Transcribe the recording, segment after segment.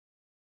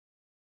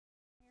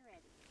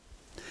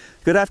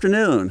Good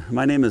afternoon.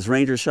 My name is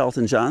Ranger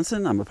Shelton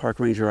Johnson. I'm a park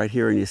ranger right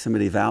here in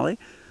Yosemite Valley.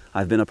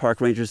 I've been a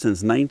park ranger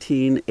since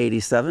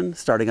 1987,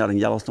 starting out in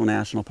Yellowstone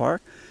National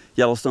Park.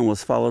 Yellowstone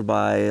was followed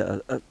by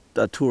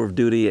a tour of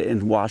duty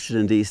in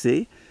Washington,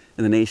 D.C.,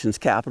 in the nation's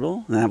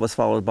capital, and that was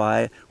followed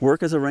by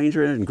work as a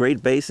ranger in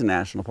Great Basin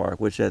National Park,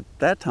 which at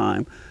that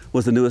time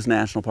was the newest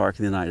national park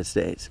in the United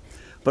States.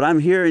 But I'm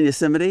here in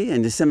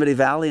Yosemite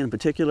Valley in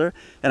particular,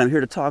 and I'm here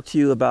to talk to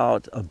you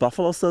about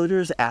buffalo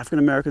soldiers,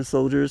 African-American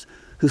soldiers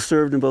who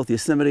served in both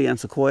Yosemite and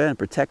Sequoia and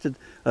protected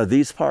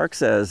these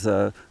parks as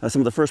some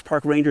of the first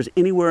park rangers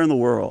anywhere in the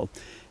world.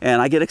 And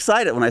I get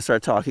excited when I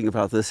start talking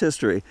about this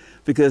history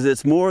because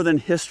it's more than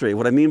history.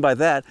 What I mean by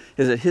that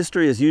is that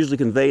history is usually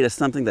conveyed as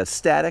something that's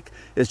static.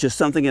 It's just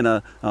something in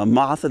a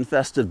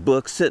moth-infested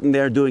book sitting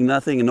there doing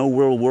nothing and no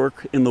real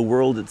work in the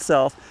world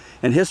itself.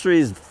 And history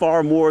is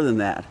far more than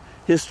that.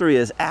 History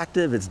is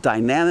active, it's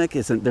dynamic,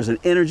 there's an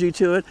energy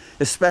to it,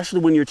 especially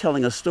when you're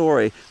telling a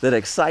story that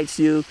excites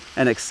you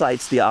and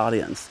excites the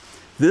audience.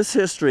 This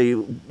history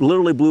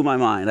literally blew my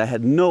mind. I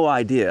had no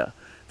idea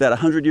that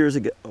 100 years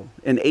ago,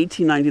 in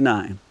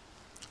 1899,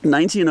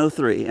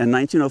 1903, and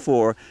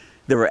 1904,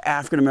 there were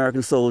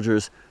African-American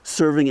soldiers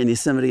serving in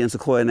Yosemite and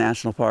Sequoia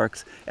National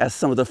Parks as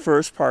some of the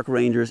first park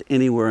rangers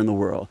anywhere in the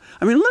world.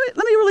 I mean, let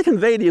me really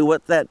convey to you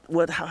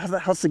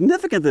how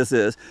significant this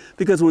is,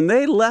 because when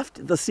they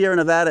left the Sierra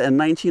Nevada in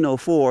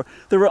 1904,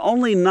 there were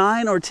only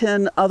 9 or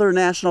 10 other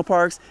national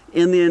parks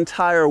in the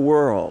entire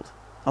world.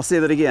 I'll say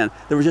that again.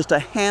 There were just a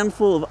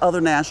handful of other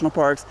national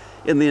parks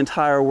in the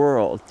entire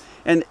world.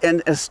 And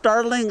as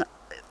startling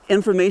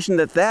information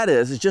that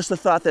is just the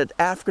thought that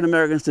African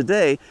Americans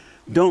today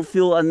don't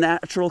feel a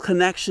natural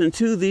connection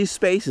to these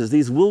spaces,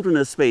 these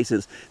wilderness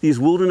places.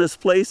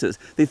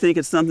 They think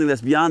it's something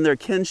that's beyond their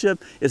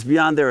kinship, it's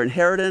beyond their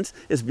inheritance,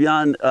 it's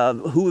beyond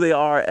who they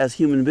are as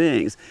human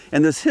beings.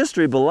 And this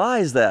history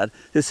belies that.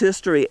 This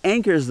history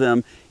anchors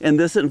them in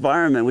this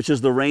environment, which is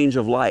the range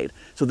of light.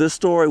 So this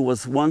story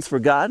was once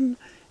forgotten.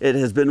 It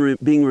has been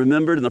being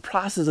remembered, in the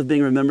process of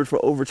being remembered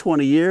for over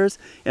 20 years,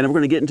 and we're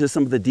going to get into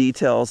some of the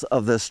details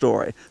of this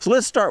story. So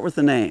let's start with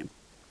the name.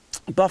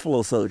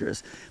 Buffalo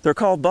soldiers. They're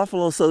called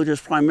buffalo soldiers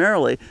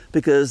primarily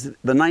because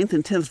the 9th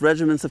and 10th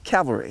regiments of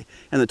cavalry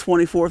and the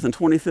 24th and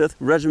 25th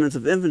regiments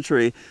of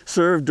infantry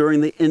served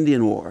during the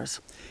Indian Wars.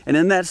 And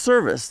in that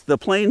service, the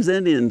Plains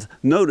Indians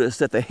noticed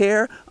that the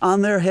hair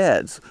on their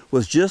heads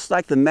was just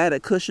like the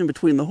matted cushion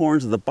between the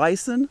horns of the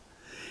bison.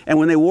 And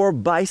when they wore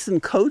bison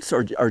coats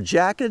or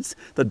jackets,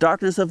 the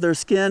darkness of their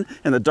skin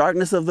and the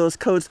darkness of those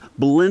coats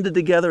blended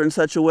together in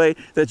such a way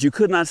that you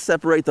could not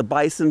separate the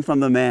bison from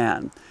the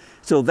man.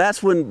 So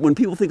that's when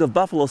people think of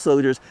buffalo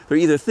soldiers, they're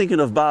either thinking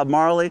of Bob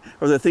Marley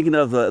or they're thinking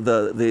of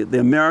the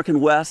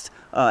American West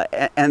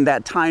and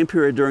that time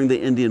period during the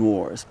Indian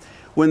Wars.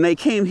 When they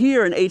came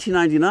here in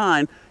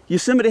 1899,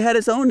 Yosemite had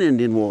its own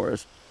Indian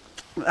Wars.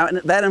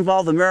 That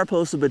involved the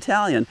Mariposa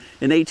Battalion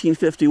in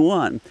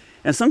 1851.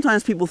 And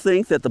sometimes people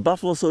think that the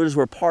Buffalo Soldiers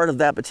were part of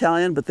that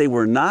battalion, but they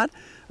were not.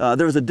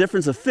 There was a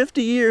difference of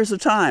 50 years of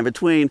time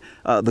between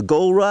the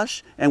gold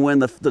rush and when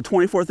the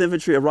 24th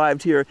Infantry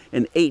arrived here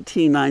in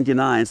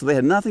 1899. So they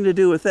had nothing to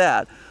do with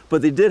that,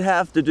 but they did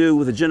have to do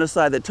with the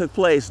genocide that took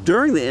place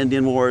during the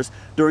Indian Wars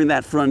during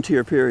that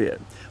frontier period.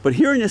 But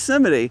here in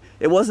Yosemite,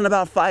 it wasn't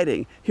about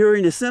fighting. Here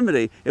in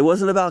Yosemite, it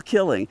wasn't about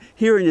killing.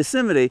 Here in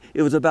Yosemite,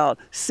 it was about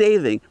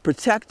saving,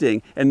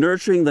 protecting, and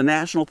nurturing the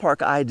national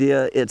park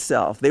idea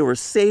itself. They were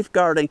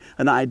safeguarding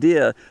an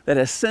idea that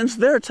has since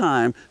their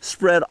time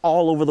spread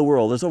all over the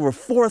world. There's over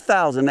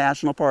 4,000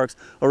 national parks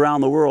around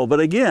the world. But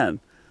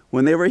again,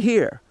 when they were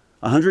here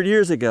 100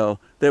 years ago,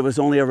 there was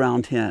only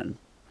around 10.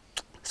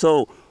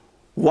 So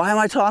why am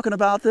I talking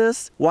about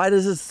this? Why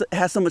does this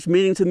have so much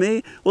meaning to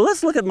me? Well,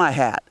 let's look at my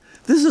hat.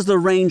 This is the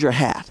ranger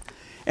hat.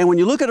 And when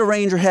you look at a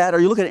ranger hat or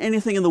you look at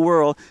anything in the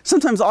world,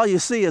 sometimes all you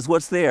see is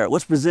what's there,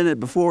 what's presented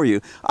before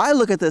you. I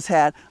look at this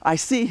hat, I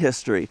see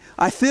history.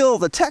 I feel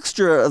the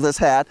texture of this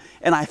hat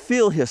and I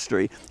feel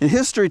history. And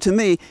history to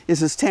me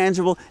is as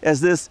tangible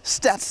as this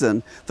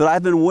Stetson that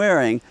I've been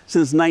wearing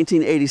since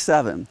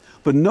 1987.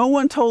 But no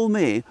one told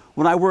me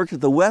when I worked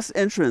at the west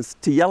entrance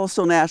to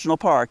Yellowstone National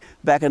Park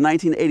back in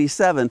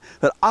 1987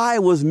 that I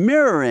was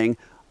mirroring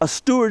a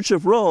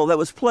stewardship role that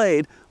was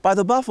played by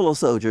the Buffalo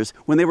Soldiers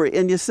when they were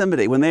in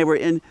Yosemite, when they were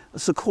in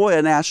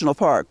Sequoia National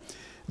Park.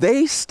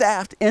 They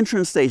staffed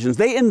entrance stations.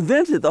 They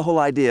invented the whole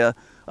idea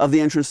of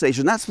the entrance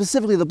station, not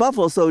specifically the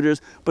Buffalo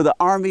Soldiers, but the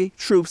Army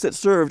troops that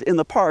served in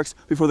the parks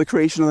before the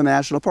creation of the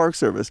National Park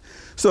Service.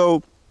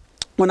 So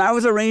when I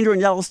was a ranger in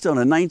Yellowstone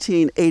in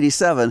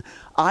 1987,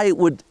 I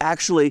would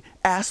actually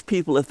ask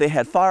people if they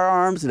had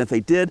firearms, and if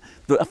they did,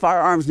 the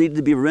firearms needed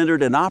to be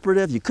rendered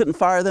inoperative. You couldn't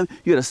fire them.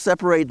 You had to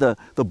separate the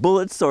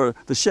bullets or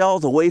the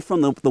shells away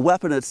from the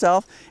weapon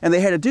itself, and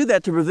they had to do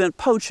that to prevent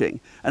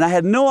poaching. And I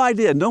had no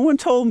idea, no one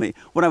told me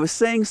when I was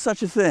saying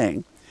such a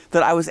thing,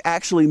 that I was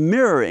actually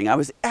mirroring, I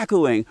was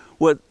echoing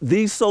what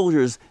these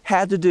soldiers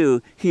had to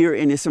do here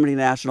in Yosemite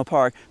National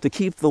Park to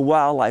keep the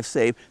wildlife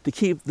safe, to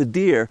keep the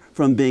deer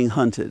from being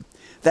hunted.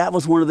 That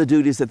was one of the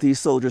duties that these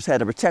soldiers had,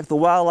 to protect the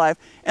wildlife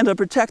and to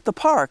protect the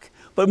park,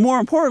 but more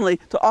importantly,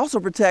 to also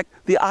protect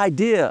the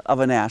idea of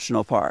a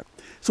national park.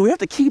 So we have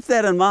to keep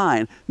that in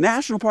mind.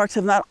 National parks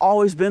have not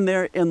always been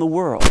there in the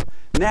world.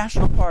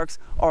 National parks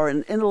are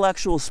an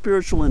intellectual,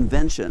 spiritual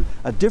invention,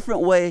 a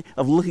different way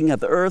of looking at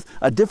the earth,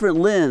 a different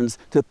lens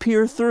to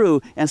peer through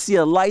and see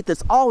a light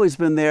that's always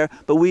been there,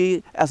 but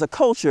we as a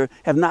culture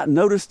have not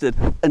noticed it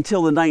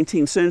until the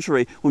 19th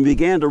century, when we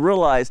began to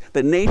realize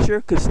that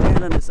nature could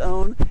stand on its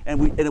own,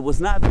 and it was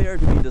not there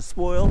to be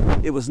despoiled.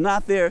 It was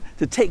not there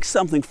to take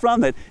something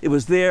from it. It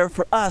was there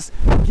for us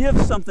to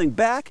give something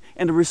back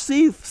and to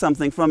receive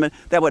something from it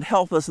that would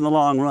help us in the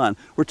long run.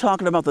 We're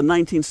talking about the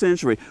 19th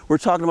century. We're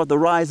talking about the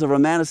rise of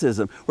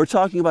Romanticism. We're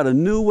talking about a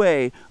new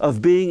way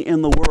of being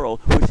in the world,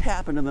 which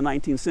happened in the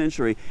 19th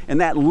century.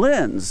 And that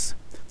lens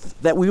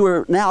that we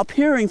were now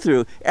peering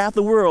through at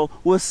the world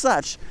was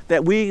such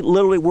that we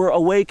literally were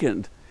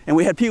awakened. And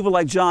we had people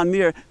like John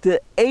Muir to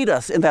aid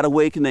us in that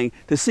awakening,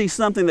 to see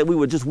something that we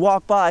would just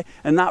walk by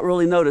and not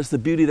really notice the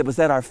beauty that was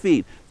at our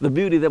feet, the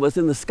beauty that was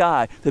in the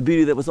sky, the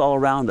beauty that was all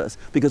around us.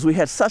 Because we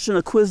had such an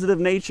acquisitive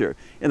nature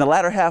in the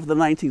latter half of the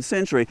 19th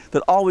century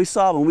that all we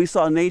saw when we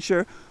saw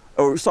nature,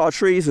 or saw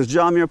trees, as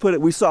John Muir put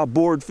it, we saw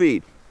board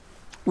feet.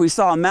 We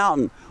saw a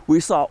mountain, we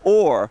saw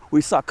ore,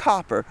 we saw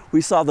copper, we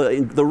saw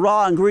the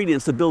raw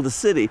ingredients to build a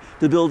city,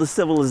 to build a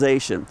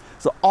civilization.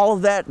 So all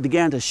of that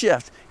began to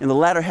shift in the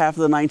latter half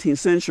of the 19th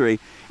century,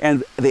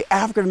 and the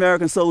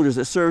African-American soldiers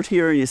that served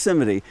here in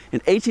Yosemite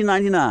in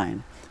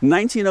 1899,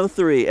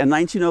 1903, and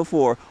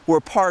 1904 were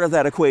part of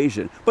that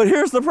equation. But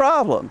here's the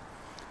problem.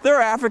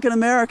 They're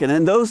African-American.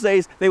 In those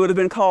days, they would have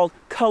been called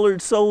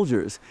colored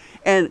soldiers.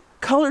 And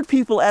colored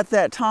people at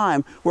that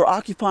time were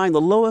occupying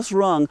the lowest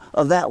rung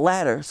of that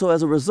ladder. So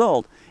as a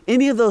result,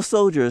 any of those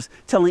soldiers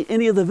telling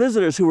any of the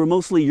visitors who were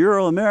mostly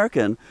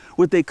Euro-American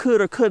what they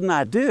could or could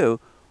not do,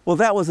 well,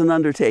 that was an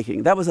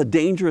undertaking. That was a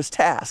dangerous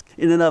task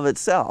in and of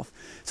itself.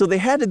 So there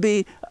had to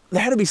be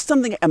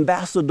something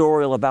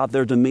ambassadorial about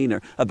their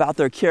demeanor, about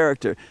their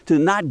character, to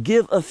not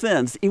give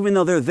offense, even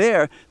though they're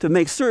there to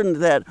make certain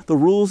that the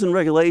rules and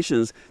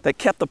regulations that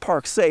kept the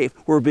park safe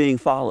were being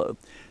followed.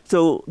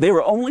 So they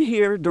were only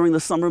here during the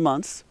summer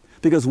months,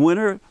 because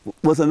winter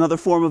was another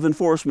form of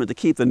enforcement to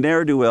keep the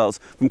ne'er-do-wells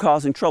from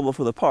causing trouble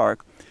for the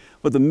park.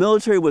 But the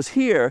military was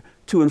here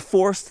to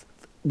enforce,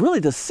 really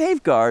to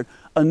safeguard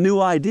a new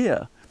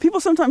idea. People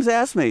sometimes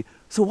ask me,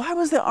 so why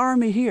was the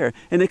Army here?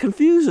 And it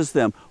confuses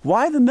them.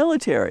 Why the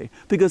military?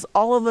 Because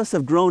all of us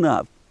have grown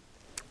up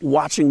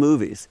watching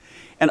movies.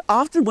 And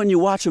often when you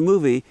watch a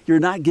movie, you're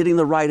not getting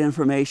the right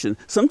information.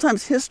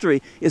 Sometimes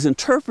history is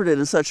interpreted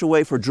in such a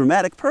way for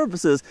dramatic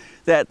purposes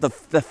that the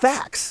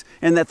facts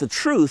and that the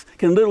truth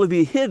can literally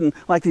be hidden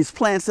like these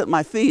plants at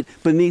my feet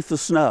beneath the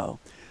snow.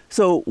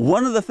 So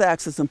one of the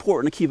facts that's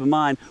important to keep in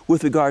mind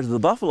with regard to the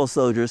Buffalo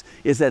Soldiers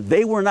is that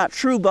they were not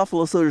true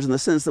Buffalo Soldiers in the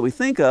sense that we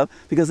think of,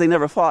 because they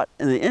never fought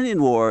in the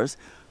Indian Wars.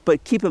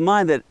 But keep in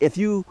mind that if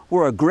you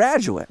were a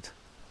graduate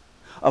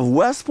of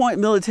West Point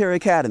Military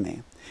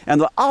Academy,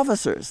 and the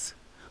officers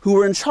who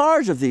were in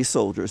charge of these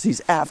soldiers,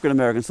 these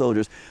African-American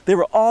soldiers, they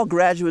were all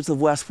graduates of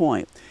West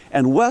Point.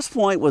 And West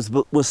Point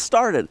was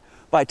started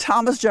by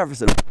Thomas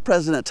Jefferson,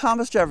 President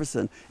Thomas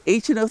Jefferson,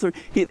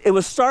 1803. It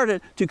was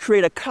started to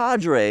create a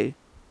cadre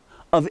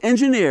of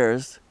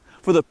engineers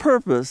for the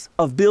purpose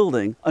of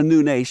building a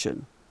new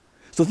nation.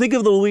 So think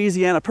of the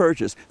Louisiana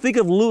Purchase. Think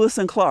of Lewis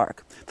and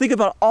Clark. Think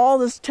about all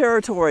this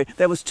territory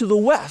that was to the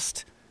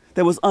west,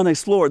 that was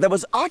unexplored, that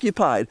was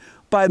occupied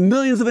by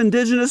millions of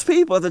indigenous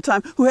people at the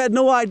time who had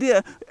no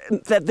idea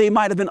that they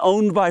might have been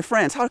owned by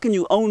France. How can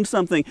you own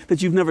something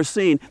that you've never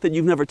seen, that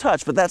you've never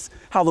touched? But that's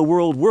how the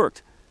world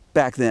worked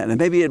back then. And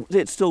maybe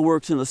it still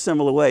works in a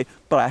similar way,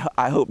 but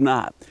I hope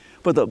not.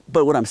 But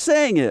what I'm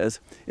saying is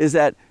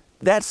that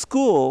that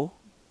school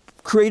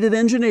created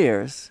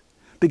engineers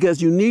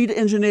because you need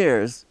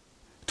engineers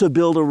to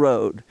build a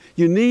road.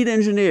 You need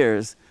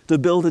engineers to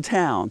build a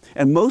town.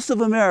 And most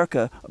of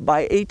America,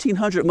 by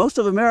 1800, most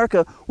of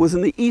America was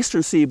in the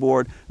eastern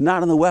seaboard,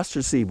 not in the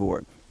western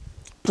seaboard.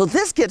 So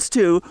this gets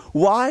to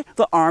why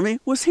the Army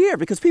was here,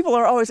 because people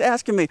are always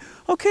asking me,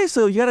 okay,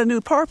 so you got a new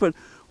park, but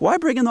why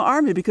bring in the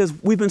Army? Because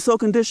we've been so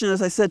conditioned,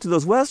 as I said, to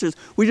those westerns,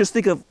 we just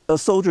think of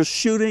soldiers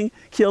shooting,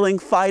 killing,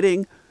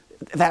 fighting,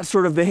 that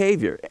sort of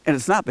behavior. And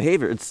it's not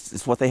behavior,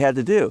 it's what they had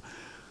to do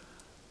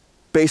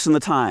based on the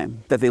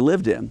time that they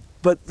lived in.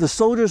 But the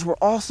soldiers were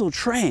also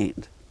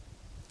trained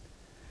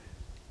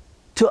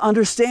to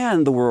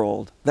understand the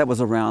world that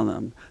was around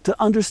them, to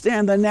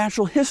understand the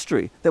natural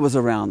history that was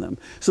around them.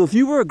 So if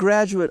you were a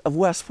graduate of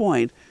West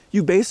Point,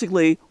 you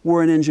basically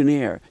were an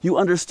engineer. You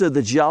understood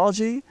the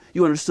geology,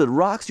 you understood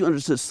rocks, you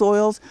understood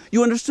soils,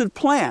 you understood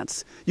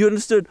plants, you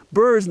understood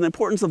birds and the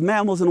importance of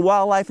mammals and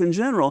wildlife in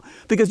general,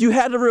 because you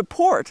had to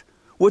report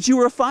what you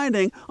were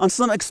finding on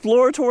some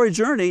exploratory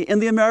journey in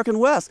the American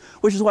West,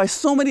 which is why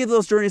so many of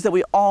those journeys that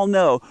we all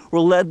know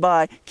were led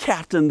by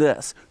Captain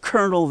this,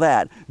 Colonel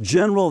that,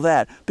 General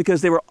that,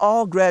 because they were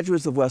all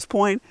graduates of West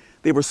Point.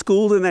 They were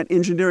schooled in that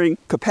engineering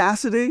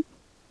capacity,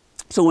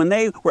 So when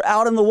they were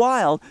out in the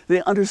wild,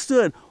 they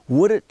understood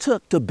what it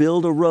took to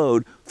build a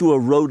road through a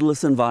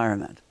roadless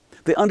environment.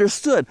 They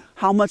understood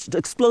how much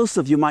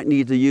explosive you might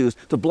need to use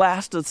to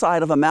blast the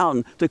side of a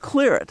mountain to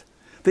clear it.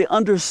 They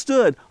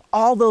understood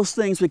all those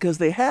things because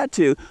they had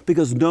to,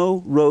 because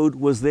no road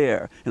was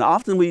there. And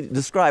often we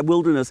describe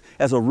wilderness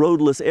as a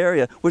roadless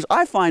area, which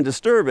I find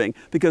disturbing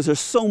because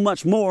there's so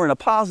much more in a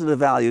positive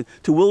value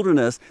to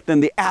wilderness than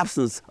the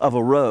absence of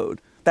a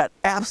road. That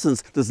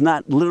absence does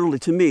not literally,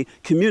 to me,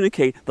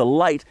 communicate the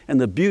light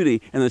and the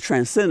beauty and the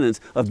transcendence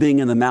of being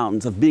in the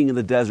mountains, of being in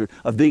the desert,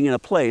 of being in a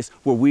place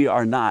where we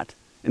are not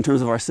in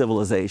terms of our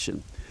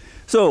civilization.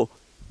 So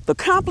the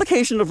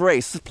complication of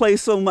race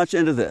plays so much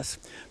into this,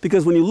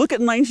 because when you look at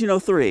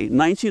 1903,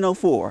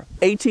 1904,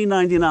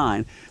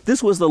 1899,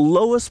 this was the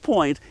lowest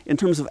point in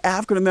terms of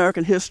African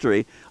American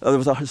history. There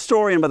was a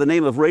historian by the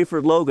name of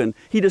Rayford Logan.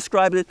 He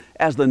described it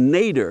as the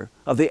nadir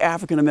of the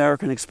African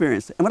American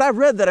experience. And when I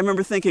read that, I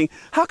remember thinking,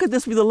 how could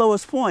this be the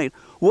lowest point?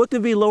 What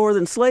could be lower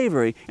than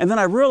slavery? And then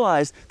I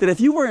realized that if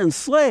you were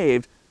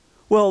enslaved,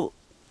 well,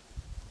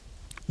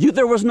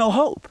 there was no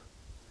hope.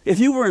 If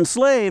you were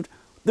enslaved,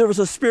 there was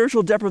a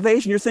spiritual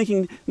deprivation. You're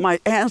thinking, my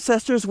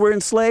ancestors were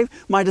enslaved,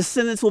 my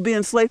descendants will be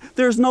enslaved.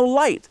 There's no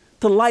light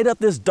to light up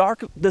this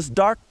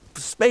dark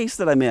space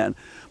that I'm in.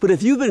 But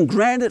if you've been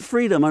granted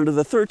freedom under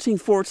the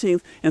 13th,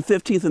 14th, and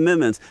 15th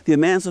Amendments, the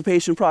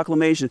Emancipation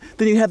Proclamation,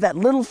 then you have that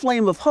little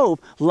flame of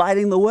hope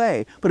lighting the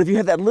way. But if you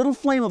have that little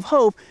flame of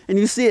hope and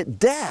you see it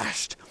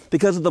dashed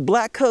because of the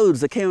black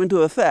codes that came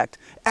into effect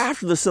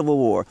after the Civil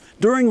War,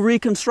 during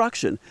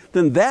Reconstruction,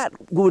 then that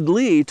would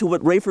lead to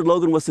what Rayford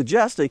Logan was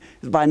suggesting.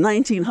 By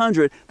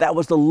 1900, that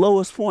was the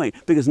lowest point,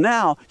 because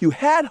now you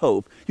had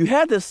hope. You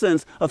had this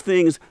sense of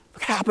things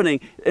happening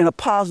in a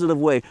positive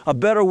way, a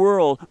better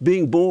world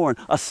being born,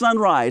 a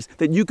sunrise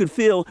that you could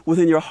feel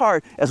within your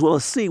heart as well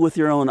as see with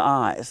your own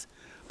eyes.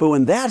 But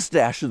when that's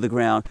dashed to the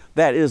ground,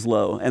 that is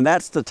low. And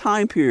that's the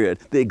time period,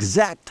 the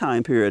exact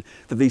time period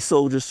that these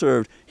soldiers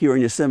served here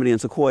in Yosemite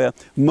and Sequoia.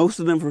 Most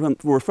of them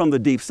were from the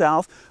Deep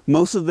South.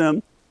 Most of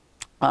them,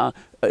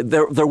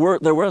 there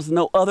was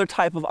no other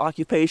type of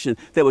occupation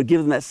that would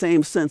give them that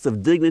same sense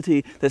of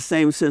dignity, that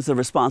same sense of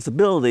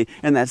responsibility,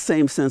 and that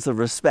same sense of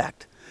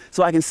respect.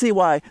 So I can see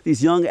why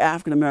these young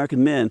African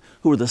American men,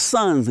 who were the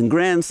sons and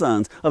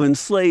grandsons of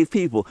enslaved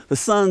people, the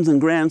sons and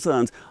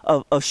grandsons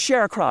of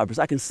sharecroppers,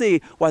 I can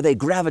see why they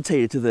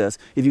gravitated to this.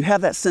 If you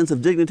have that sense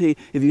of dignity,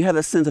 if you have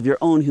that sense of your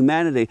own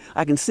humanity,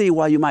 I can see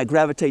why you might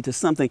gravitate to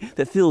something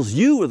that fills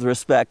you with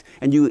respect,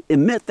 and you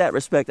emit that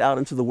respect out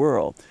into the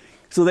world.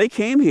 So they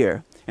came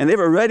here and they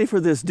were ready for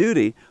this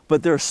duty,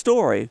 but their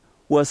story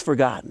was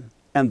forgotten.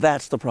 And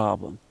that's the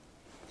problem.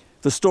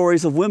 The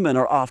stories of women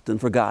are often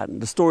forgotten.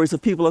 The stories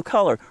of people of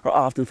color are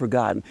often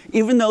forgotten,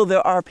 even though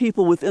there are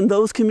people within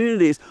those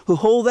communities who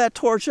hold that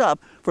torch up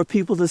for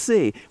people to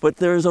see. But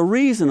there's a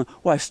reason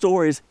why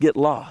stories get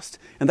lost.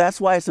 And that's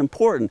why it's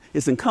important,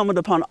 it's incumbent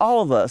upon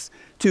all of us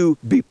to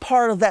be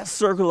part of that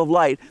circle of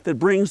light that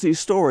brings these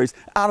stories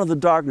out of the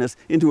darkness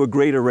into a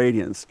greater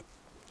radiance.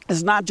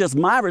 It's not just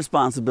my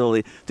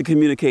responsibility to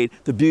communicate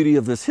the beauty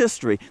of this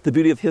history, the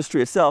beauty of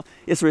history itself.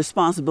 It's the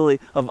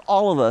responsibility of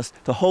all of us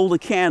to hold a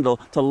candle,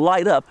 to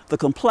light up the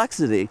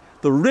complexity,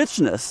 the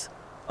richness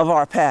of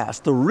our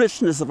past, the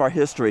richness of our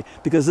history,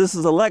 because this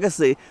is a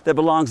legacy that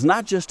belongs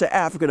not just to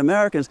African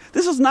Americans.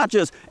 This is not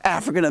just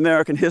African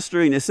American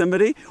history in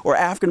Yosemite or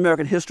African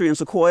American history in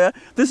Sequoia.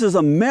 This is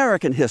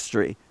American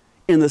history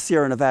in the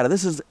Sierra Nevada.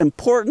 This is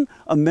important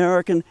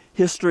American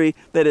history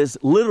that is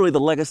literally the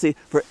legacy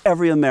for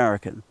every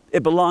American.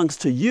 It belongs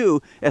to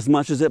you as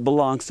much as it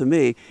belongs to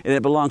me, and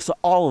it belongs to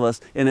all of us,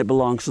 and it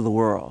belongs to the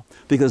world.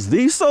 Because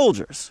these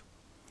soldiers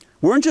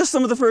weren't just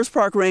some of the first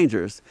park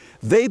rangers.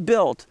 They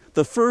built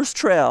the first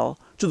trail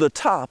to the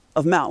top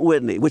of Mount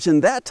Whitney, which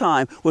in that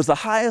time was the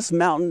highest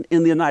mountain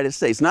in the United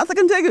States. Not the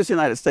contiguous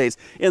United States,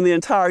 in the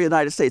entire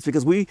United States,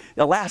 because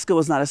Alaska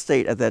was not a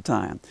state at that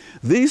time.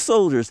 These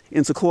soldiers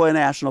in Sequoia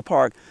National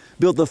Park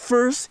built the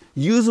first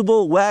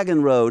usable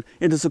wagon road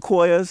into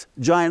Sequoia's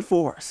giant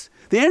forest.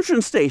 The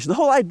entrance station, the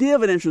whole idea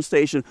of an entrance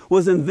station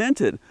was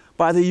invented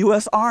by the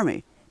U.S.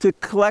 Army to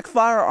collect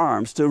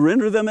firearms, to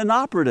render them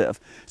inoperative.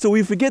 So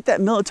we forget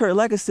that military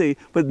legacy,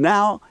 but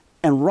now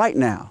and right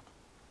now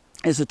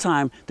is the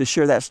time to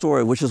share that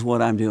story, which is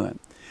what I'm doing.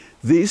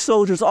 These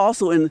soldiers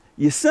also in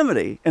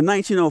Yosemite in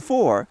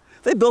 1904,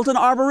 they built an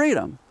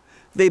arboretum.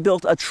 They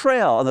built a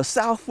trail on the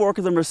South Fork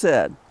of the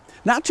Merced,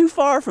 not too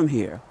far from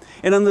here.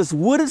 And on this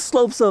wooded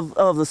slopes of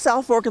the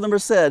South Fork of the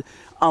Merced,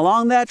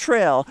 along that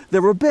trail,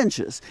 there were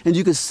benches. And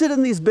you could sit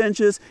in these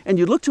benches and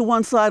you look to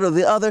one side or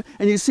the other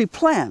and you see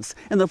plants.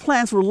 And the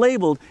plants were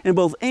labeled in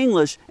both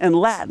English and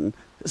Latin.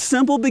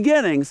 Simple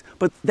beginnings,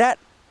 but that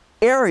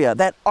area,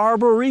 that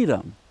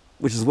arboretum,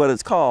 which is what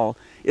it's called,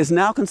 is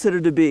now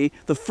considered to be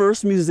the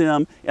first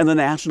museum in the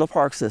national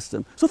park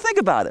system. So think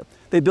about it.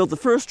 They built the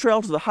first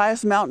trail to the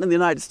highest mountain in the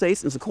United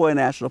States in Sequoia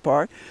National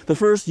Park, the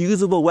first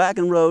usable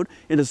wagon road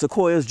into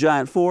Sequoia's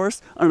giant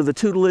forest under the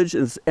tutelage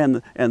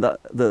and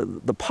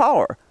the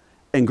power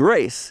and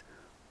grace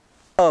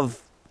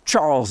of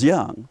Charles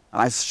Young.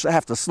 I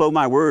have to slow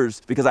my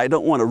words because I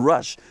don't want to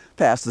rush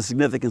past the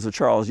significance of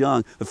Charles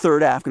Young, the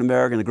third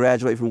African-American to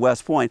graduate from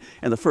West Point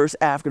and the first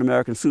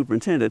African-American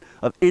superintendent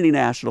of any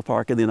national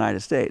park in the United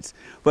States.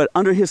 But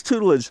under his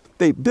tutelage,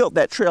 they built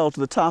that trail to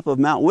the top of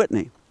Mount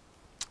Whitney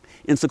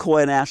in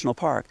Sequoia National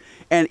Park.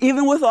 And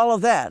even with all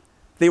of that,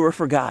 they were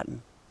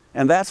forgotten.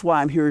 And that's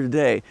why I'm here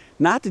today,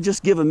 not to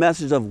just give a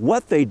message of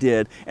what they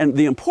did and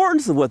the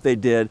importance of what they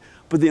did,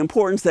 but the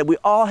importance that we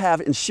all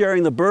have in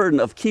sharing the burden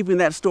of keeping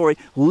that story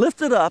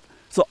lifted up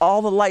so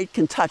all the light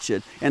can touch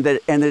it, and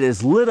that it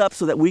is lit up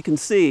so that we can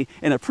see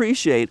and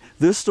appreciate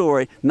this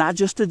story, not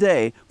just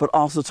today, but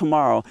also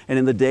tomorrow and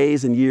in the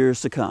days and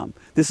years to come.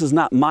 This is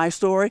not my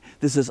story,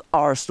 this is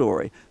our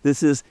story.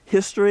 This is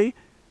history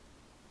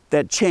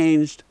that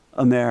changed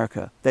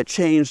America, that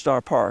changed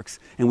our parks,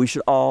 and we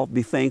should all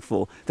be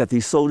thankful that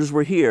these soldiers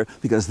were here,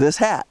 because this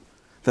hat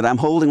that I'm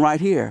holding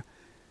right here,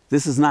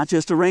 this is not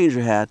just a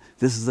ranger hat,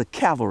 this is a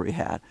cavalry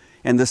hat.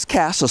 And this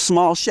casts a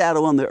small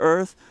shadow on the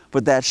earth,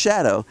 but that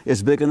shadow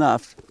is big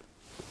enough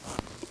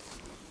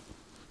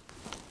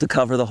to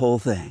cover the whole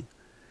thing.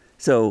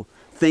 So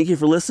thank you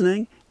for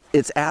listening.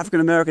 It's African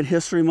American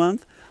History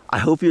Month. I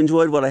hope you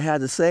enjoyed what I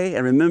had to say,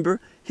 and remember,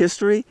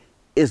 history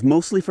is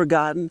mostly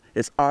forgotten.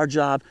 It's our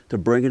job to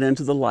bring it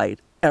into the light.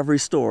 Every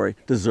story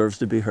deserves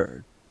to be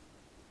heard.